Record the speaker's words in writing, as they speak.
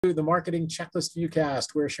The Marketing Checklist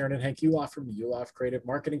Viewcast, where Sharon and Hank Uloff from Uloff Creative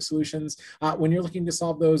Marketing Solutions. When you're looking to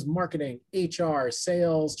solve those marketing, HR,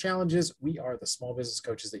 sales challenges, we are the small business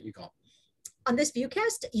coaches that you call. On this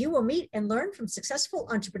Viewcast, you will meet and learn from successful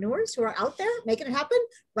entrepreneurs who are out there making it happen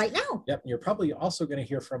right now. Yep, and you're probably also going to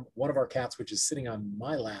hear from one of our cats, which is sitting on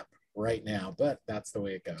my lap right now, but that's the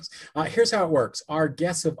way it goes. Here's how it works. Our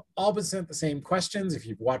guests have all been sent the same questions. If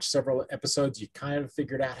you've watched several episodes, you kind of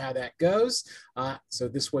figured out how that goes. So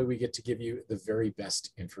this way we get to give you the very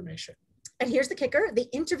best information. And here's the kicker. The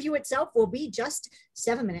interview itself will be just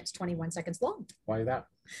 7 minutes, 21 seconds long. Why that?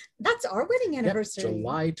 That's our wedding anniversary. Yep,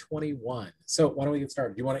 July 21. So why don't we get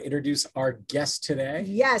started? Do you want to introduce our guest today?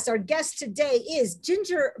 Yes, our guest today is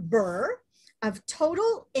Ginger Burr of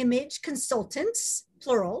Total Image Consultants,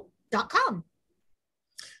 plural.com.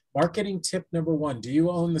 Marketing tip number 1. Do you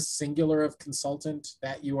own the singular of consultant,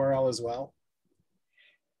 that URL as well?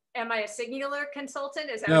 Am I a singular consultant?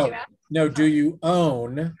 Is that No, what you asked? no. Do you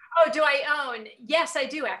own? Oh, do I own? Yes, I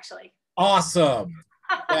do actually. Awesome.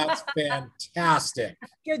 That's fantastic.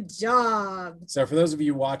 Good job. So for those of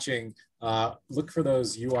you watching, look for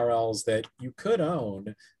those URLs that you could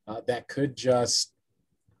own that could just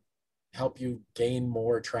help you gain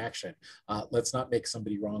more traction. Let's not make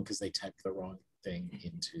somebody wrong because they typed the wrong thing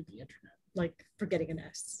into the internet. Like forgetting an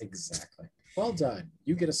S. Exactly. Well done.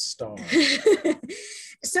 You get a star.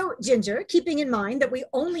 So, Ginger, keeping in mind that we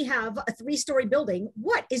only have a 3-story building,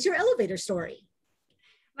 what is your elevator story?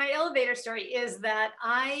 My elevator story is that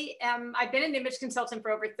I've been an image consultant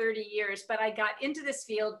for over 30 years, but I got into this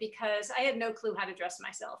field because I had no clue how to dress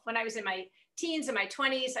myself. When I was in my teens and my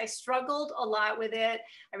 20s, I struggled a lot with it.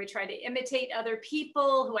 I would try to imitate other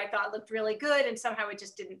people who I thought looked really good, and somehow it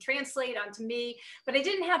just didn't translate onto me. But I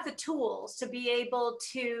didn't have the tools to be able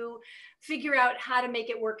to figure out how to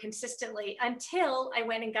make it work consistently until I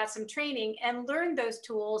went and got some training and learned those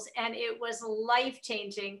tools, and it was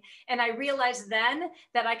life-changing. And I realized then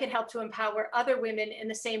that I could help to empower other women in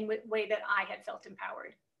the same way that I had felt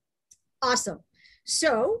empowered. Awesome.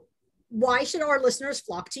 So why should our listeners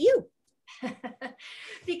flock to you?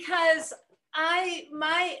 Because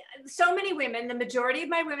so many women, the majority of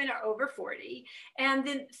my women are over 40, and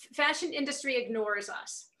the fashion industry ignores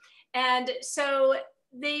us. And so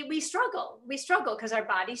we struggle because our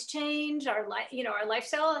bodies change, our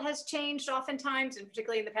lifestyle has changed oftentimes, and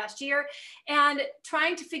particularly in the past year, and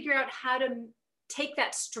trying to figure out how to take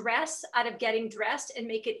that stress out of getting dressed and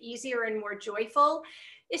make it easier and more joyful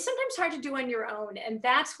is sometimes hard to do on your own. And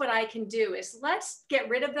that's what I can do, is let's get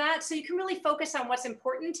rid of that so you can really focus on what's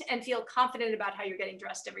important and feel confident about how you're getting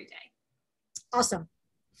dressed every day. Awesome.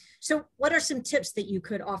 So what are some tips that you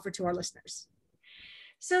could offer to our listeners?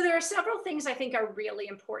 So there are several things I think are really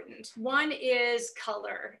important. One is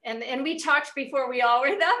color. And we talked before we all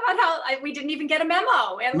were that about how we didn't even get a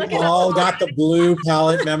memo. And look, we all got the blue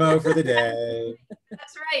palette memo for the day.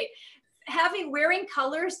 That's right. Wearing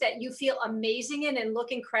colors that you feel amazing in and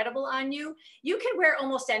look incredible on you. You can wear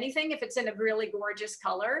almost anything if it's in a really gorgeous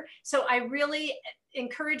color. So I really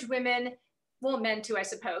encourage women, well, men too, I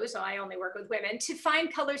suppose, so I only work with women, to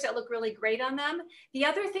find colors that look really great on them. The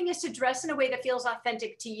other thing is to dress in a way that feels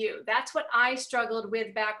authentic to you. That's what I struggled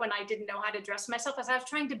with back when I didn't know how to dress myself, as I was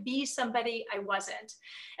trying to be somebody I wasn't.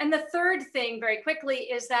 And the third thing, very quickly,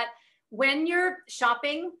 is that when you're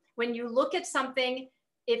shopping, when you look at something,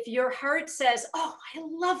 if your heart says, oh, I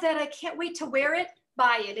love that, I can't wait to wear it,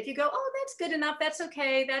 buy it. If you go, oh, that's good enough, that's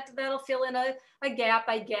okay, that'll fill in a gap,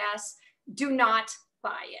 I guess, do not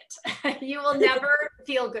buy it. You will never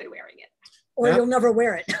feel good wearing it. Or you'll never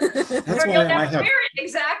wear it. That's or why you'll never wear it,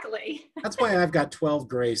 exactly. That's why I've got 12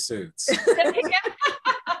 gray suits.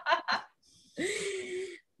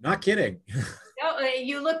 Not kidding. No,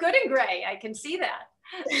 you look good in gray, I can see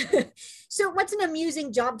that. So what's an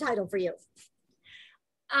amusing job title for you?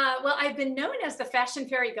 Well, I've been known as the fashion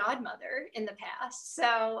fairy godmother in the past,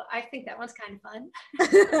 so I think that one's kind of fun.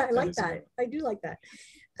 I like that. I do like that.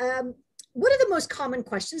 What are the most common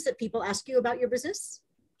questions that people ask you about your business?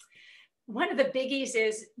 One of the biggies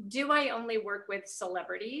is, do I only work with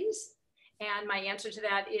celebrities? And my answer to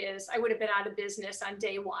that is, I would have been out of business on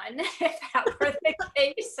day one if that were the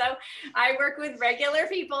case. So I work with regular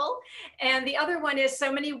people. And the other one is,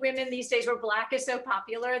 so many women these days where black is so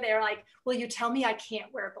popular, they're like, will you tell me I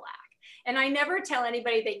can't wear black? And I never tell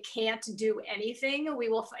anybody they can't do anything. We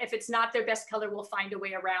will, if it's not their best color, we'll find a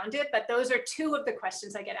way around it. But those are two of the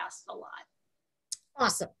questions I get asked a lot.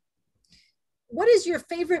 Awesome. What is your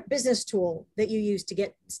favorite business tool that you use to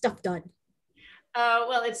get stuff done?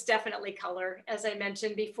 Well, it's definitely color, as I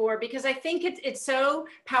mentioned before, because I think it's so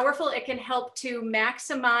powerful. It can help to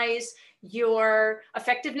maximize your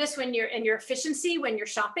effectiveness when you're and your efficiency when you're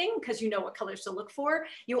shopping, because you know what colors to look for.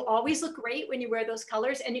 You always look great when you wear those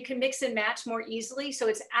colors, and you can mix and match more easily. So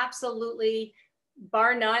it's absolutely,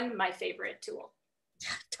 bar none, my favorite tool.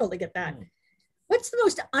 Totally get that. What's the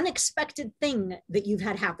most unexpected thing that you've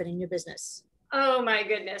had happen in your business? Oh my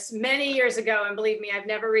goodness. Many years ago, and believe me, I've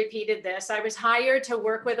never repeated this, I was hired to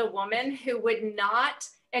work with a woman who would not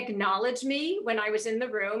acknowledge me when I was in the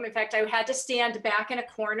room. In fact, I had to stand back in a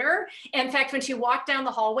corner. In fact, when she walked down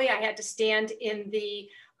the hallway, I had to stand in the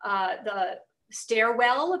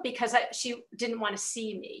stairwell because she didn't want to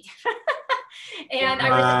see me. And wow. I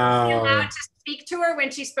was only allowed to speak to her when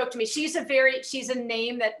she spoke to me. She's a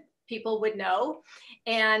name that people would know.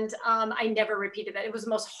 And I never repeated that. It was the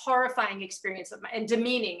most horrifying experience and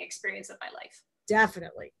demeaning experience of my life.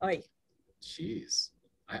 Definitely. Oy. Jeez.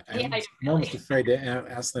 I'm almost afraid to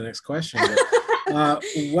ask the next question. But,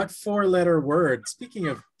 what four-letter word, speaking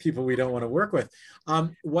of people we don't want to work with,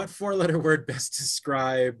 what four-letter word best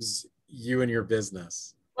describes you and your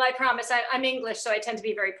business? Well, I promise. I'm English, so I tend to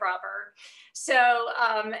be very proper. So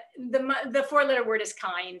the four-letter word is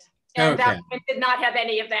kind. And that woman did not have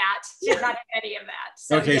any of that. She did not have any of that.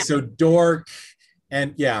 So, okay, so dork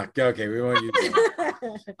and okay, we won't use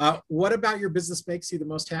that. What about your business makes you the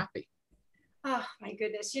most happy? Oh my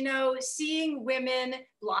goodness. You know, seeing women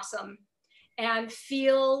blossom and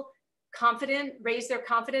feel confident, raise their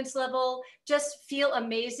confidence level, just feel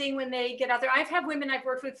amazing when they get out there. I've had women I've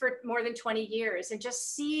worked with for more than 20 years, and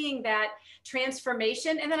just seeing that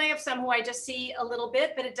transformation. And then I have some who I just see a little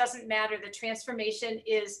bit, but it doesn't matter. The transformation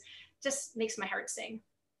just makes my heart sing.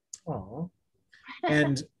 Oh,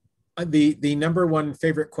 and the number one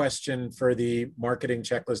favorite question for the Marketing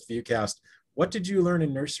Checklist Viewcast: what did you learn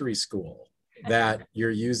in nursery school that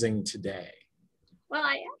you're using today? Well,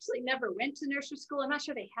 I actually never went to nursery school. I'm not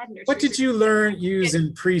sure they had nursery. What did you use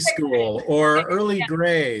in preschool or early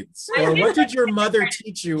grades? Or what did your mother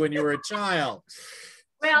teach you when you were a child?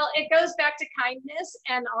 Well, it goes back to kindness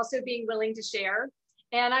and also being willing to share.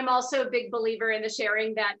 And I'm also a big believer in the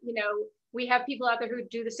sharing that, you know, we have people out there who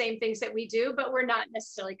do the same things that we do, but we're not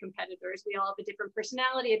necessarily competitors. We all have a different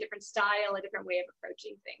personality, a different style, a different way of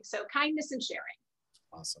approaching things. So kindness and sharing.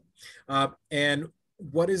 Awesome. And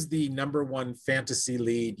what is the number one fantasy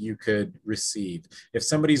lead you could receive? If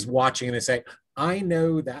somebody's watching and they say, I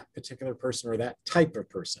know that particular person or that type of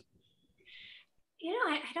person. You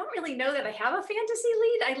know, I don't really know that I have a fantasy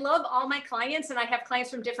lead. I love all my clients, and I have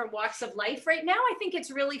clients from different walks of life. Right now, I think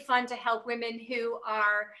it's really fun to help women who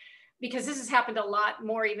are, because this has happened a lot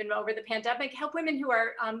more even over the pandemic, help women who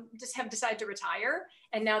are just have decided to retire,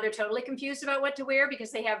 and now they're totally confused about what to wear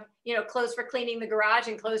because they have, you know, clothes for cleaning the garage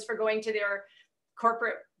and clothes for going to their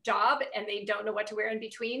corporate job, and they don't know what to wear in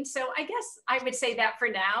between. So I guess I would say that for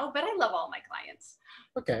now, but I love all my clients.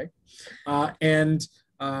 Okay.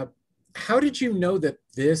 How did you know that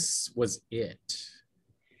this was it?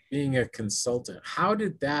 Being a consultant, how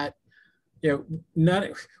did that,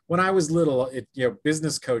 when I was little,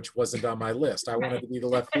 business coach wasn't on my list. I wanted to be the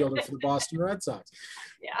left fielder for the Boston Red Sox.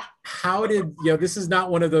 Yeah. How did, this is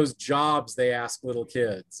not one of those jobs they ask little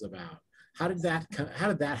kids about. How did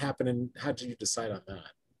that happen, and how did you decide on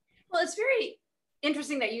that? Well, it's very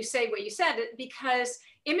interesting that you say what you said, because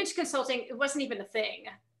image consulting, it wasn't even a thing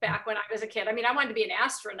back when I was a kid. I mean, I wanted to be an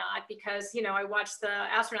astronaut because, I watched the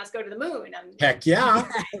astronauts go to the moon. Heck yeah.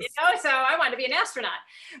 So I wanted to be an astronaut.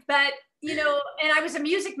 But, and I was a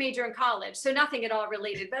music major in college, so nothing at all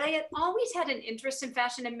related. But I had always had an interest in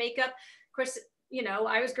fashion and makeup. Of course,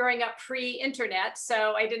 I was growing up pre-internet,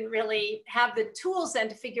 so I didn't really have the tools then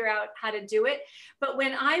to figure out how to do it. But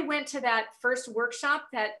when I went to that first workshop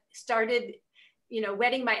that started,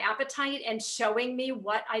 whetting my appetite and showing me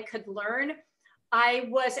what I could learn,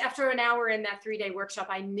 after an hour in that 3-day workshop,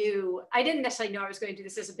 I didn't necessarily know I was going to do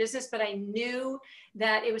this as a business, but I knew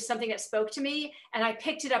that it was something that spoke to me, and I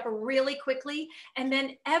picked it up really quickly. And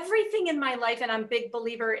then everything in my life, and I'm a big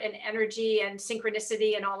believer in energy and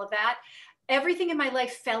synchronicity and all of that, everything in my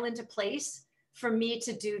life fell into place for me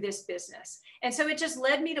to do this business. And so it just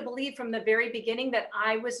led me to believe from the very beginning that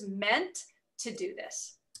I was meant to do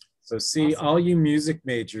this. So see, awesome. All you music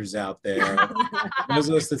majors out there, those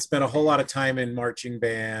of us that spent a whole lot of time in marching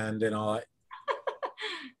band and all that,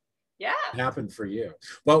 yeah, happened for you.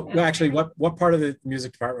 Well, actually, what part of the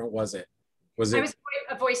music department was it? I was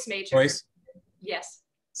a voice major. Voice? Yes.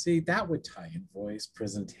 See, that would tie in voice,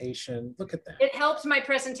 presentation. Look at that. It helped my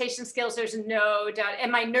presentation skills, there's no doubt, and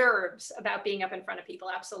my nerves about being up in front of people,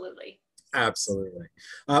 absolutely. Absolutely.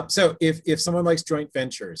 So if someone likes joint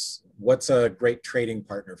ventures, what's a great trading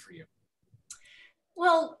partner for you?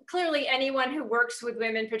 Well, clearly anyone who works with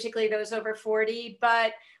women, particularly those over 40,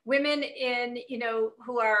 but women in,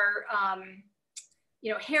 who are,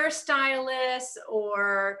 hairstylists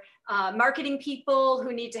or marketing people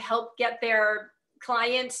who need to help get their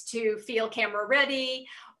clients to feel camera ready,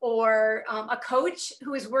 or a coach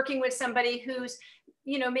who is working with somebody who's,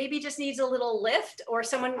 maybe just needs a little lift, or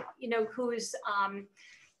someone, who's,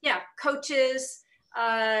 coaches.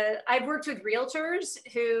 I've worked with realtors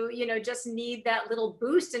who, just need that little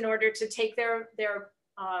boost in order to take their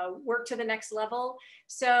work to the next level.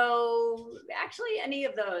 So actually any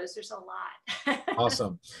of those, there's a lot.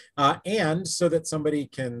 Awesome. And so that somebody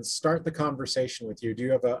can start the conversation with you, do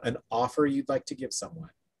you have an offer you'd like to give someone?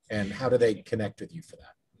 And how do they connect with you for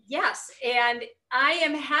that? Yes, and I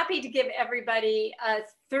am happy to give everybody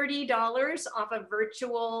 $30 off a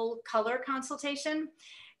virtual color consultation.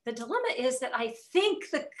 The dilemma is that I think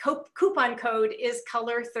the coupon code is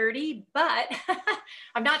color 30, but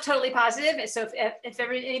I'm not totally positive. So if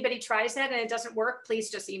anybody tries that and it doesn't work, please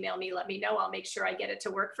just email me. Let me know. I'll make sure I get it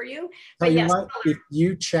to work for you. But yes, if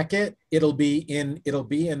you check it, it'll be in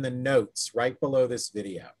the notes right below this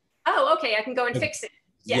video. Oh, okay. I can go and fix it.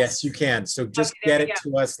 Yes, you can. So just get it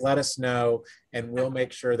to us, let us know, and we'll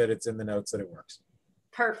make sure that it's in the notes that it works.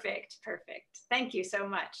 Perfect. Perfect. Thank you so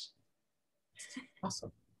much.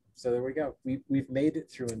 Awesome. So there we go. We've made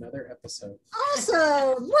it through another episode.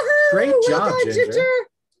 Awesome. Woohoo! Great job, Ginger.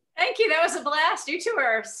 Thank you. That was a blast. You two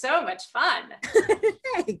are so much fun.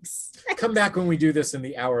 Thanks. Come back when we do this in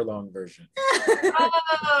the hour-long version.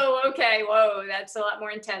 Oh, okay. Whoa, that's a lot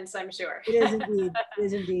more intense, I'm sure. It is indeed. It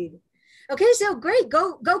is indeed. Okay, so great.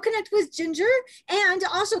 Go connect with Ginger, and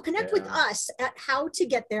also connect with us at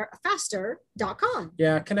howtogetttherefaster.com.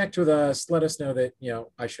 Yeah, connect with us. Let us know that,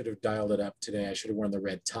 I should have dialed it up today. I should have worn the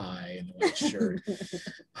red tie and the white shirt.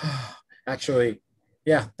 Actually,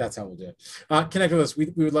 yeah, that's how we'll do it. Connect with us.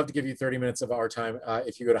 We would love to give you 30 minutes of our time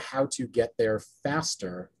if you go to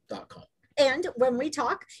howtogetttherefaster.com. And when we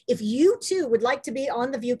talk, if you too would like to be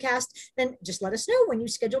on the Viewcast, then just let us know when you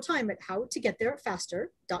schedule time at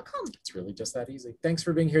howtogetttherefaster.com. It's really just that easy. Thanks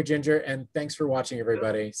for being here, Ginger, and thanks for watching,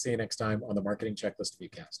 everybody. See you next time on the Marketing Checklist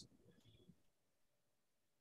Viewcast.